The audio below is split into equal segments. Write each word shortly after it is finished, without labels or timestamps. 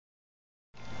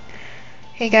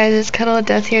Hey guys, it's Cuddle of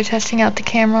Death here, testing out the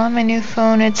camera on my new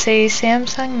phone. It's a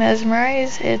Samsung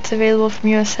Mesmerize. It's available from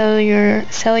US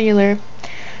Cellular.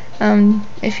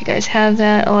 If you guys have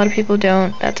that, a lot of people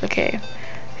don't. That's okay.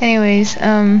 Anyways,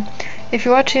 if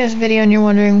you're watching this video and you're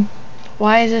wondering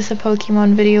why is this a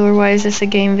Pokemon video or why is this a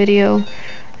game video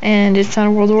and it's not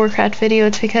a World of Warcraft video,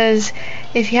 it's because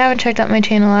if you haven't checked out my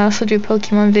channel, I also do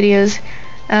Pokemon videos.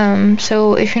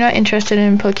 So if you're not interested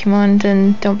in Pokemon,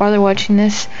 then don't bother watching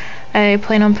this. I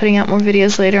plan on putting out more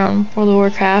videos later on World of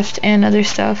Warcraft and other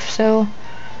stuff, so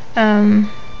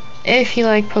if you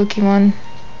like Pokemon,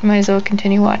 you might as well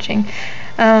continue watching.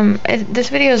 This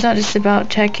video is not just about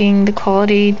checking the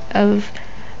quality of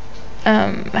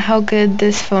how good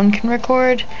this phone can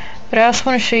record, but I also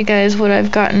want to show you guys what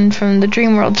I've gotten from the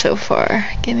Dream World so far.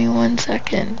 Give me 1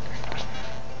 second.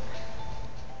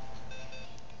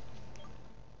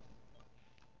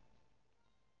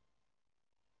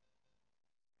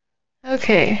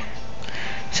 Okay,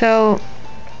 so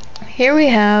here we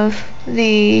have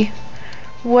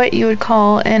what you would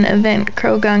call an event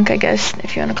Krogunk, I guess,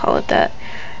 if you want to call it that.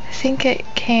 I think it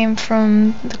came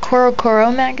from the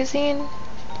Koro magazine.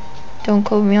 Don't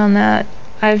quote me on that.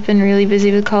 I've been really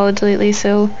busy with college lately,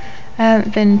 so I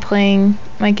haven't been playing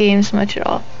my games much at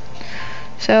all.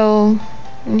 So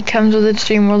it comes with its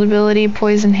Dream World ability,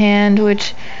 Poison Hand,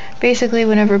 which basically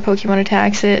whenever a Pokemon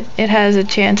attacks it, it has a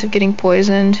chance of getting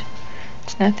poisoned.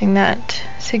 It's nothing that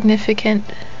significant.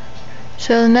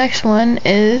 So the next one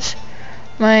is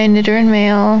my Nidoran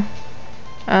male.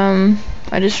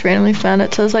 I just randomly found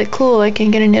it, so I was like, cool, I can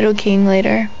get a Nidoking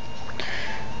later.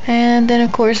 And then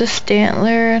of course a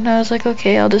Stantler, and I was like,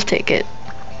 okay, I'll just take it.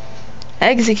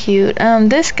 Execute.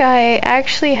 This guy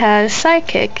actually has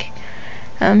Psychic.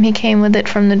 He came with it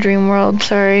from the Dream World.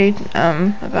 Sorry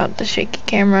about the shaky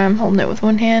camera, I'm holding it with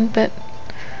one hand, but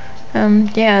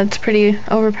yeah, it's a pretty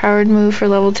overpowered move for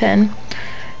level 10.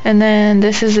 And then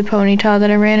this is a Ponyta that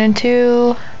I ran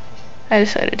into. I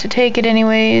decided to take it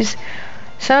anyways.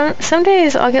 Some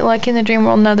days I'll get lucky in the Dream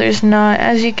World and others not.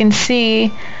 As you can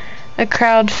see, a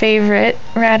crowd favorite,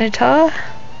 Rattata.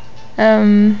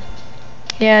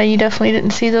 Yeah, you definitely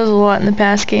didn't see those a lot in the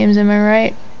past games, am I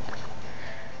right?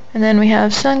 And then we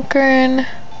have Sunkern,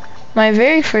 my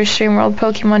very first Dream World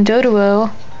Pokemon, Doduo.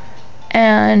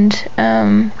 And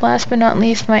last but not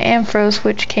least, my Ampharos,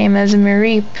 which came as a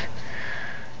Mareep.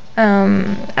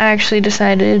 I actually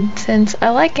decided, since I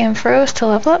like Ampharos, to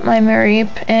level up my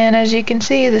Mareep, and as you can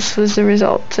see, this was the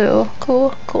result. So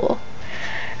cool.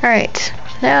 Alright,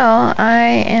 now I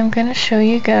am going to show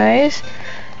you guys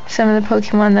some of the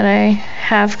Pokemon that I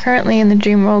have currently in the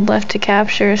Dream World left to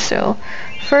capture. So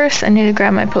first, I need to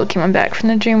grab my Pokemon back from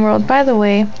the Dream World. By the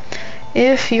way,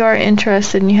 if you are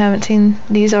interested and you haven't seen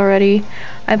these already,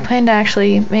 I plan to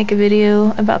actually make a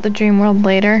video about the Dream World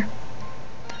later.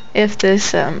 If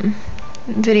this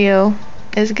video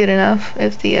is good enough,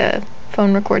 if the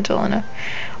phone records well enough.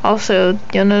 Also,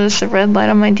 you'll notice the red light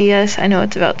on my DS. I know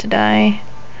it's about to die,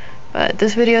 but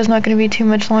this video is not going to be too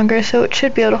much longer, so it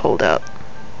should be able to hold out.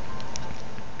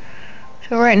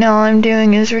 So right now all I'm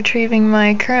doing is retrieving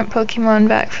my current Pokemon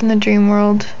back from the Dream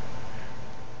World.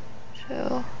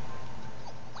 So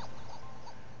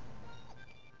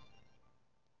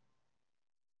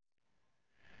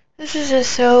this is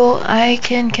just so I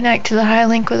can connect to the high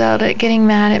link without it getting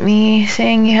mad at me,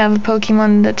 saying you have a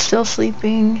Pokemon that's still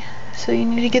sleeping, so you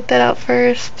need to get that out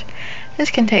first.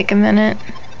 This can take a minute.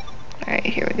 Alright,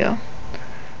 here we go.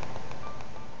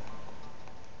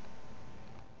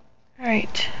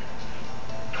 Alright.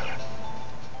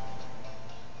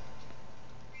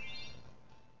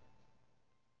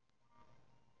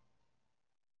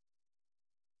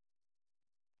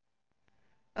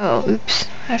 Oh, oops.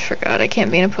 I forgot I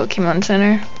can't be in a Pokemon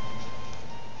Center.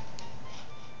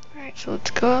 Alright, so let's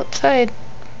go outside.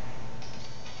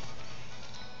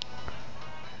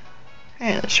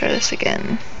 Alright, let's try this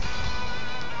again.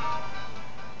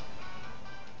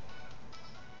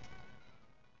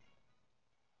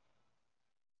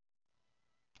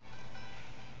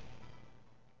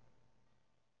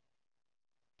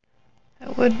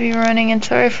 I would be running, and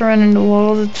sorry for running into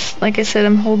walls. It's like I said,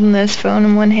 I'm holding this phone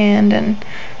in one hand and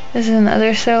this is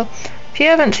another. So if you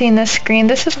haven't seen this screen,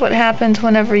 this is what happens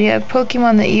whenever you have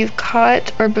Pokemon that you've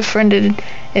caught or befriended,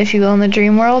 if you will, in the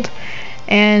Dream World,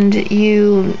 and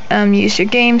you use your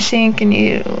game sync and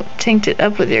you synced it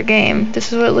up with your game.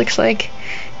 This is what it looks like.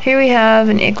 Here we have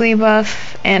an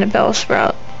Igglybuff and a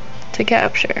Bellsprout to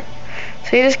capture.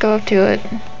 So you just go up to it,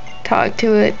 talk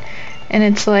to it, and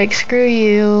it's like, screw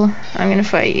you, I'm gonna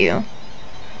fight you.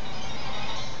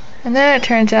 And then it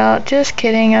turns out, just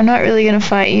kidding, I'm not really gonna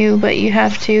fight you, but you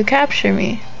have to capture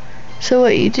me. So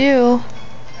what you do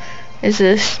is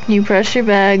this. You press your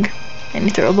bag and you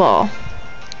throw a ball.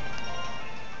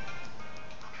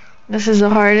 This is the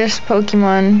hardest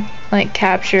Pokemon like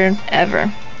capture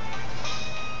ever.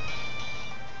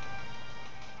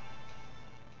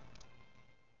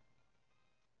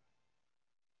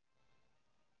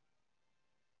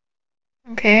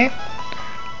 Okay,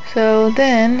 so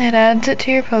then it adds it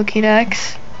to your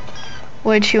Pokédex,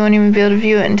 which you won't even be able to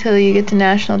view it until you get the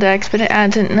National Dex, but it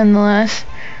adds it nonetheless.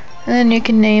 And then you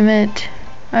can name it.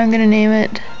 I'm gonna name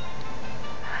it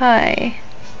Hi,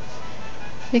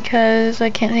 because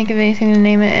I can't think of anything to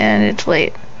name it and it's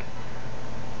late.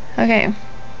 Okay,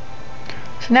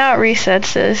 so now it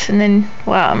resets this, and then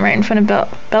wow, I'm right in front of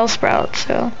Bellsprout,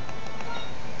 so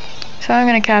I'm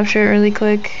gonna capture it really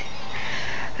quick.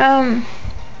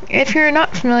 If you're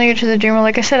not familiar to the journal,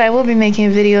 like I said, I will be making a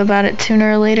video about it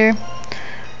sooner or later.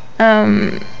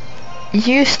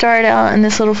 You start out in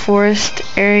this little forest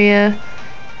area.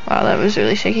 Wow, that was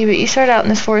really shaky, but you start out in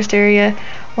this forest area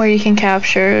where you can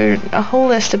capture a whole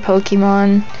list of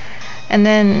Pokemon, and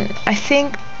then I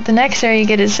think the next area you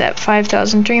get is at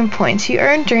 5,000 Dream Points. You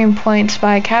earn Dream Points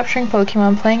by capturing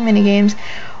Pokemon, playing minigames,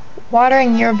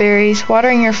 watering your berries,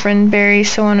 watering your friend berries,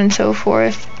 so on and so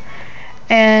forth.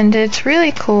 And it's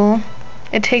really cool.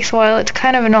 It takes a while. It's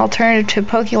kind of an alternative to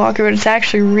Pokewalker, but it's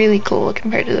actually really cool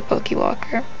compared to the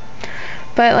Pokewalker.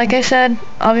 But like I said,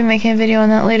 I'll be making a video on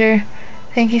that later.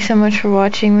 Thank you so much for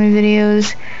watching my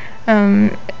videos.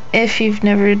 If you've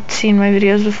never seen my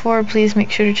videos before, please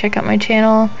make sure to check out my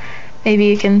channel. Maybe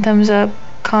you can thumbs up,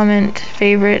 comment,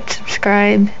 favorite,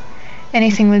 subscribe.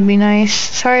 Anything would be nice.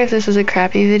 Sorry if this was a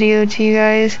crappy video to you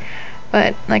guys,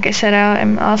 but like I said,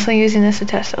 I'm also using this to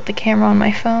test out the camera on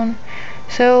my phone.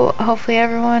 So hopefully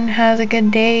everyone has a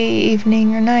good day,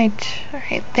 evening, or night.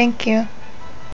 Alright, thank you.